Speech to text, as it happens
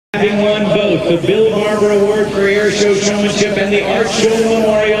having won both the Bill Barber Award for Air Show Showmanship and the Art Show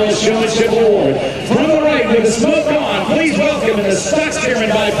Memorial Showmanship Award. From the right, with the smoke on, please welcome in the stock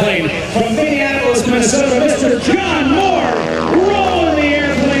Stearman biplane from Minneapolis, Minnesota, Mr. John Mohr, rolling the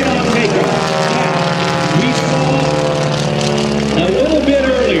airplane on takeoff. We saw a little bit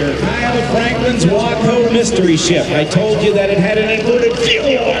earlier Kyle Franklin's Waco mystery ship. I told you that it had an included fuel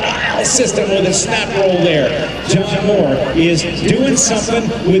and oil system with a snap roll there. John Mohr is doing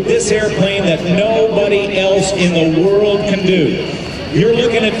something with this airplane that nobody else in the world can do. You're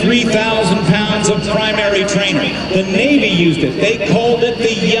looking at 3,000 pounds of primary trainer. The Navy used it. They called it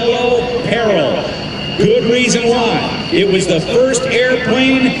the Yellow Peril. Good reason why. It was the first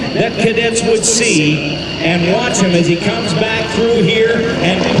airplane that cadets would see, and watch him as he comes back through here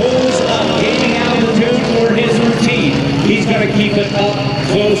and pulls up, gaining altitude for his routine. He's going to keep it up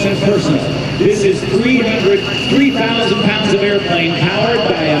close and personal. This is 3,000 pounds of airplane powered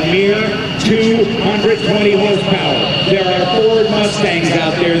by a mere 220 horsepower. There are Ford Mustangs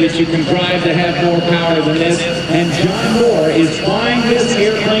out there that you can drive that have more power than this, and John Mohr is flying this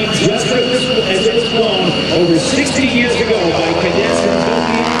airplane just as it was flown over 60 years ago by cadets in both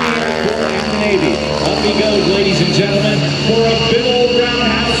the Army and the Navy. Up he goes, ladies and gentlemen, for a big old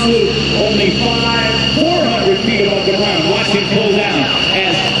roundhouse loop, only 400 feet above the ground. Watch him pull down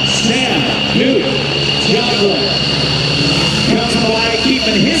as Sam Newt Joplin comes by,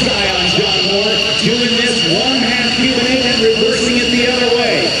 keeping his eye on John Mohr, doing this 1/2 Cuban 8 and reversing it the other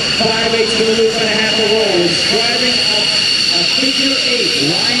way. 5/8 to the loop and a half a roll, and driving a figure 8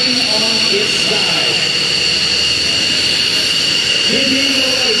 lying on its side.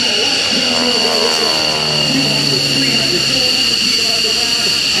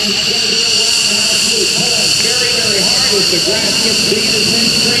 The grass gets beat as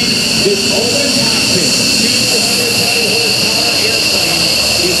mainstream. This open cockpit, 220 horsepower airplane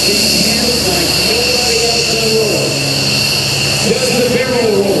is being handled like nobody else in the world. Does the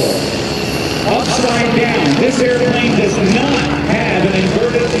barrel roll upside down? This airplane does not have an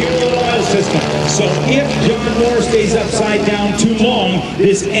inverted fuel and oil system. So if John Mohr stays upside down too long,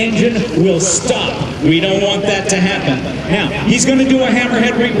 this engine will stop. We don't want that to happen. Now, he's going to do a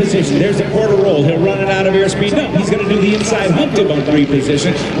hammerhead reposition. There's a quarter roll. He'll run it out of airspeed. No, he's going to do the inside hump to bump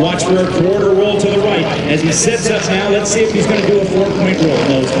reposition. Watch for a quarter roll to the right. As he sets up now, let's see if he's going to do a 4-point roll.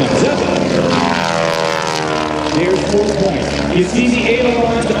 Nose comes up. There's 4 points. You see the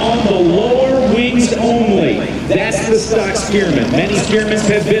ailerons on the lower wings only. That's the stock Stearman. Many Stearmans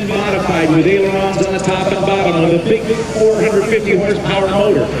have been modified with ailerons on the top and bottom with a big 450 horsepower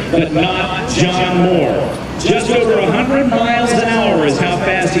motor, but not John Mohr. Just over 100 miles an hour is how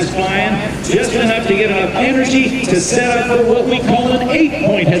fast he's flying, just enough to get enough energy to set up for what we call an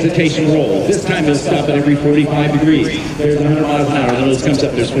 8-point hesitation roll. This time he'll stop at every 45 degrees. There's 100 miles an hour. The nose comes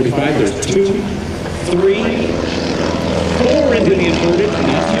up. There's 45. There's 2, 3, 4 into the inverted.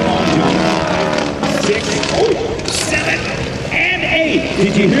 Not too long, John. 6, 7, and 8.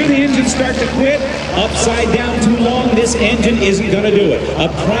 Did you hear the engine start to quit? Upside down too long, this engine isn't going to do it. A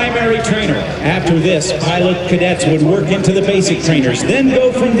primary trainer. After this, pilot cadets would work into the basic trainers, then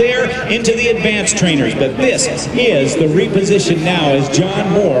go from there into the advanced trainers. But this is the reposition now as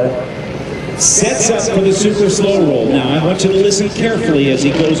John Mohr sets up for the super slow roll. Now, I want you to listen carefully as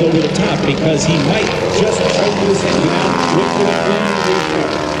he goes over the top, because he might just choke this engine out with the restart.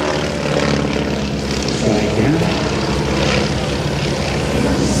 Slide down.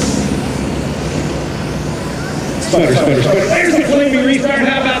 Sputter, sputter, sputter. There's the flaming restart.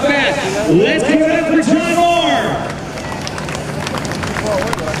 How about that? Let's give it up for John Mohr.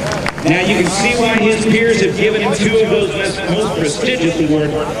 Now you can see why his peers have given him 2 of those most prestigious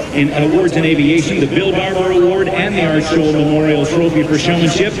awards in aviation, the Bill Barber Award and the Art Show Memorial Trophy for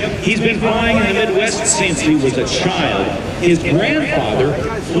Showmanship. He's been flying in the Midwest since he was a child. His grandfather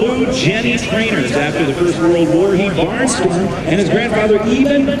flew Jenny trainers after the First World War. He barnstormed, and his grandfather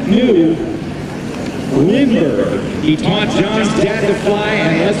even knew Lindbergh. He taught John's dad to fly,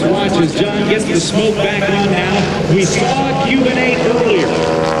 and let's watch as John gets the smoke back on now. We saw a Cuban 8 earlier.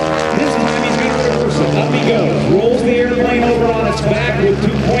 This time he's going to reverse it. Up he goes. Rolls the airplane over on its back with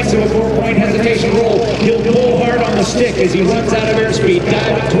 2 points of a 4-point hesitation roll. He'll pull hard on the stick as he runs out of airspeed,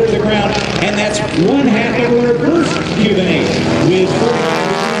 diving toward the ground, and that's 1/2 of a reverse Cuban 8 with 45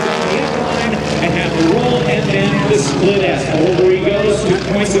 degrees on the incline, and half a roll, and then the split S. Over he goes, 2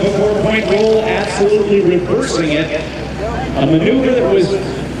 points of a 4-point roll, absolutely reversing it. A maneuver that was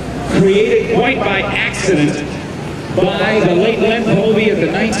created quite by accident by the late Len Povey at the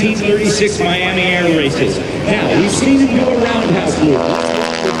 1936 Miami Air Races. Now, we've seen him do a roundhouse loop.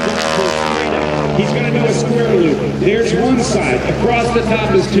 He's going to do a square loop. There's one side. Across the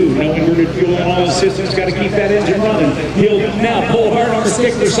top is two. No inverted fuel in all the systems. Got to keep that engine running. He'll now pull hard on the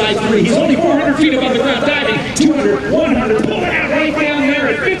stick for side three. He's only 400 feet above the ground, diving. 200, 100, pull it out right down there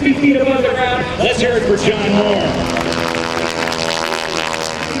at 50 feet above the ground. Let's hear it for John Mohr.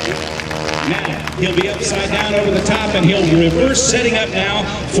 Now, he'll be upside down over the top, and he'll reverse, setting up now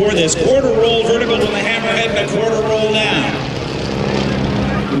for this quarter roll vertical with a hammerhead and a quarter roll down.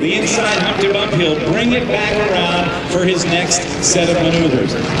 The inside hump to bump, he'll bring it back around for his next set of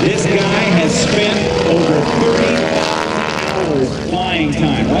maneuvers. This guy has spent over 30 hours flying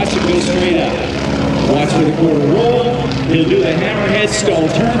time. Watch it go straight up. Watch with a quarter roll. He'll do the hammerhead stall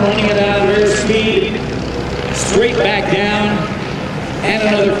turn, running it out of airspeed. Straight back down. And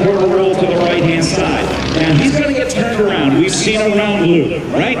another quarter roll to the right-hand side. Now, he's going to get turned around. We've seen a round loop,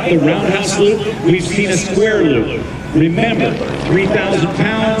 right? The roundhouse loop. We've seen a square loop. Remember, 3,000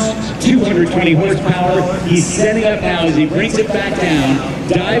 pounds, 220 horsepower. He's setting up now as he brings it back down,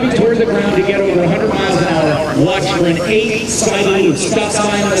 diving toward the ground to get over 100 miles an hour. Watch for an 8-sided loop. Stop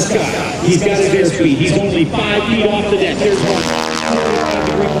sign in the sky. He's got his airspeed. He's only 5 feet off the deck. There's one.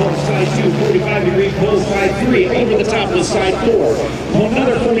 45-degree pull, side 2, 45-degree pull, side 3, over the top with side 4.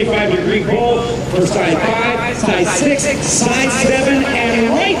 Another 45-degree pull for side 5, side 6, side 7, and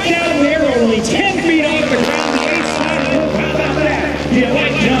right down there, only 10 feet off the ground, the 8-sided loop. How about that? Do you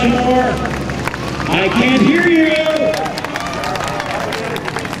like John Mohr? I can't hear you.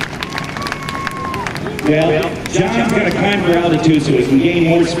 Well, John's going to climb for altitude so he can gain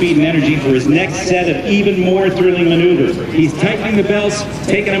more speed and energy for his next set of even more thrilling maneuvers. He's tightening the belts,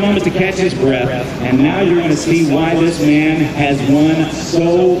 taking a moment to catch his breath, and now you're going to see why this man has won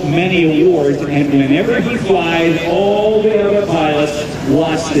so many awards. And whenever he flies, all the other pilots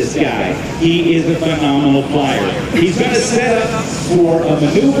watch this guy. He is a phenomenal flyer. He's going to set up for a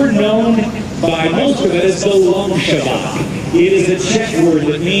maneuver known by most of it as the Langley. It is a Czech word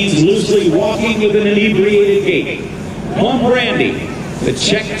that means loosely walking with an inebriated gait. Plum brandy, the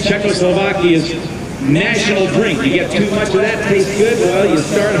Czechoslovakia's national drink. You get too much of that, tastes good, well, you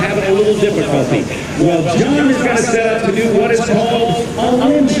start having a little difficulty. Well, John is going to set up to do what is called a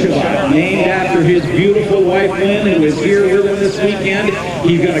Langley, named after his beautiful wife, Lynn, who is here with him this weekend.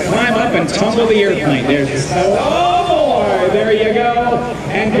 He's going to climb up and tumble the airplane. Oh boy, there you go.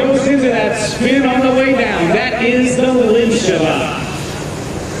 And goes into that spin on the way down. That is the Langley.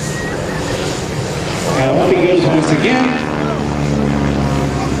 Now up he goes once again.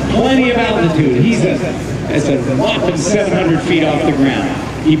 Plenty of altitude. He's a whopping 700 feet off the ground.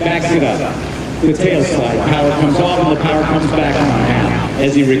 He backs it up. The tail slide. Power comes off and the power comes back on now.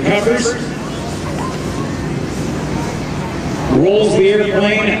 As he recovers, rolls the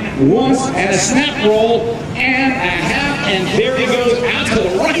airplane once and a snap roll and a half, and there he goes out to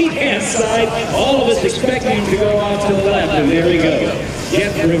the right-hand side. All of us expecting him to go off to the left, and there he goes.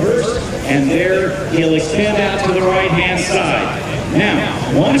 Get reversed, and there he'll extend out to the right-hand side. Now,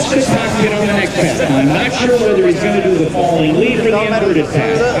 watch the cockpit on the next pass. Now, I'm not sure whether he's going to do the falling lead or the inverted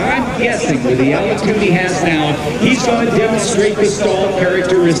pass. I'm guessing with the altitude he has now, he's going to demonstrate the stall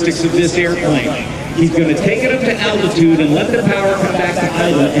characteristics of this airplane. He's going to take it up to altitude and let the power come back to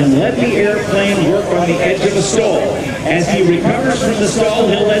idle and let the airplane work on the edge of a stall. As he recovers from the stall,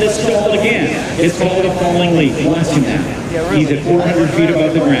 he'll let it stall again. It's called a falling lead. Watch him now. He's at 400 feet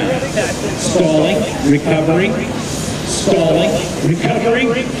above the ground. Stalling, recovering, stalling,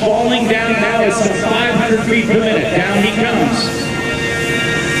 recovering, falling down now at some 500 feet per minute. Down he comes.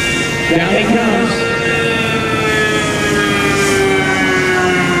 Down he comes.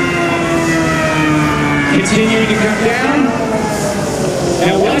 Continuing to come down.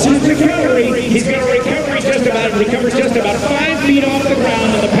 Now watch his recovery. He's going to recovers just about 5 feet off the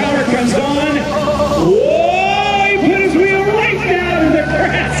ground, and the power comes on. Whoa! He put his wheel right down in the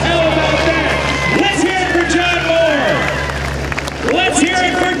grass. How about that? Let's hear it for John Mohr. Let's hear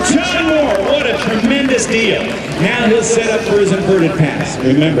it for John Mohr. What a tremendous deal. Now he'll set up for his inverted pass.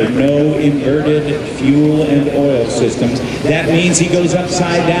 Remember, no inverted fuel and oil systems. That means he goes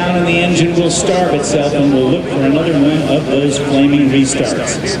upside down and the engine will starve itself, and we'll look for another one of those flaming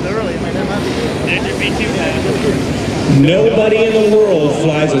restarts. Nobody in the world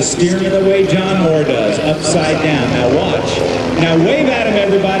flies a Stearman the way John Mohr does, upside down. Now watch. Now wave at him,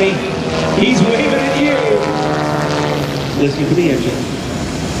 everybody. He's waving at you. Listen to the engine.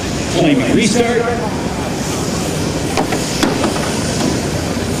 Flaming restart.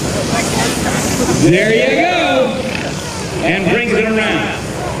 There you go. And brings it around.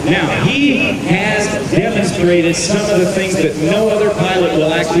 Now, he has demonstrated some of the things that no other pilot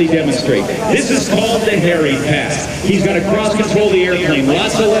will actually demonstrate. This is called the Harry Pass. He's going to cross-control the airplane.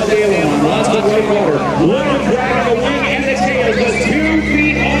 Lots of left aileron, lots of right rotor, little drag of the wing, and the tail just 2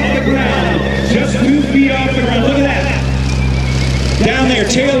 feet off the ground. Just 2 feet off the ground. Look at that. Down there,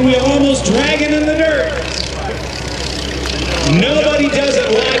 tail wheel almost dragging in the dirt. Nobody does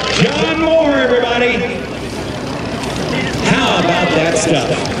it like John Mohr, everybody. How about that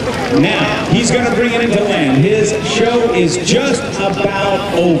stuff? Now, he's going to bring it into land. His show is just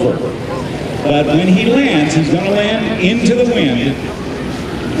about over. But when he lands, he's going to land into the wind.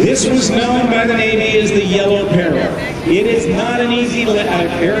 This was known by the Navy as the Yellow Peril. It is not an easy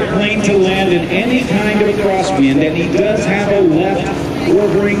airplane to land in any kind of a crosswind, and he does have a left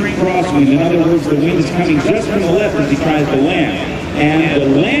ordering crosswind. In other words, the wind is coming just from the left as he tries to land. And the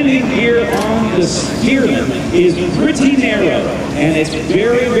landing gear on the Stearman is pretty narrow, and it's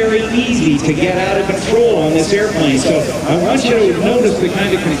very, very easy to get out of control on this airplane. So I want you to notice the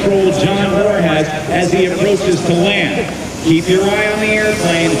kind of control John Mohr has as he approaches to land. Keep your eye on the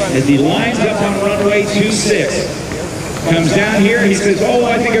airplane as he lines up on runway 26. Comes down here, he says, oh,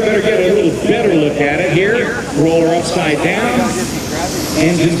 I think I better get a little better look at it here. Roll her upside down.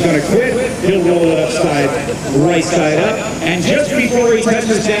 Engine's going to quit. He'll roll it upside, right side up. And just before he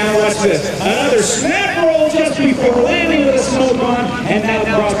touches down, watch this. Another snap roll just before landing with a smoke on. And now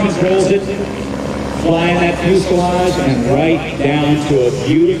cross controls it. Flying that fuselage and right down to a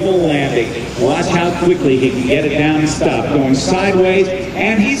beautiful landing. Watch how quickly he can get it down and stop. Going sideways,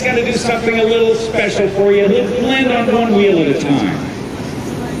 and he's got to do something a little special for you. He'll land on one wheel at a time.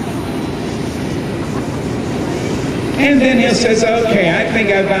 And then he says, okay, I think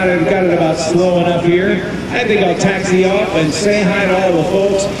I've got it about slow enough here. I think I'll taxi off and say hi to all the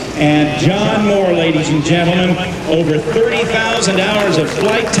folks. And John Mohr, ladies and gentlemen, over 30,000 hours of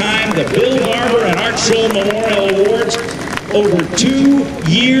flight time, the Bill Barber and Art Scholl Memorial Awards, over 2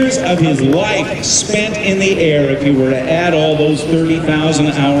 years of his life spent in the air if you were to add all those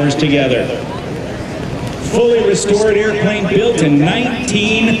 30,000 hours together. Fully restored airplane built in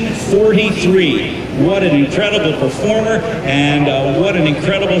 1943. What an incredible performer, and what an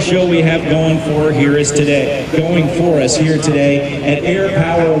incredible show we have going for us here today at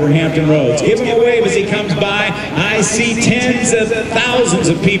AirPower over Hampton Roads. Give him a wave as he comes by. I see tens of thousands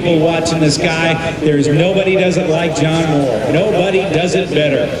of people watching this guy. There's nobody does it like John Mohr. Nobody does it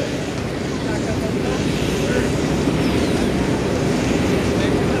better.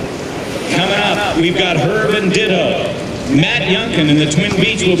 Coming up, we've got Herb and Ditto. Matt Yunkin and the Twin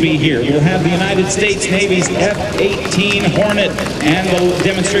Beach will be here. We'll have the United States Navy's F-18 Hornet and the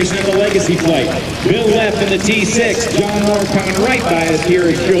demonstration of the Legacy flight. Bill Leff in the T-6. John Mohr coming right by us here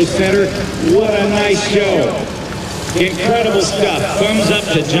at Show Center. What a nice show. Incredible stuff. Thumbs up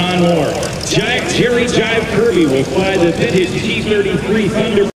to John Mohr. Jerry Jive Kirby will fly the vintage T-33 Thunder.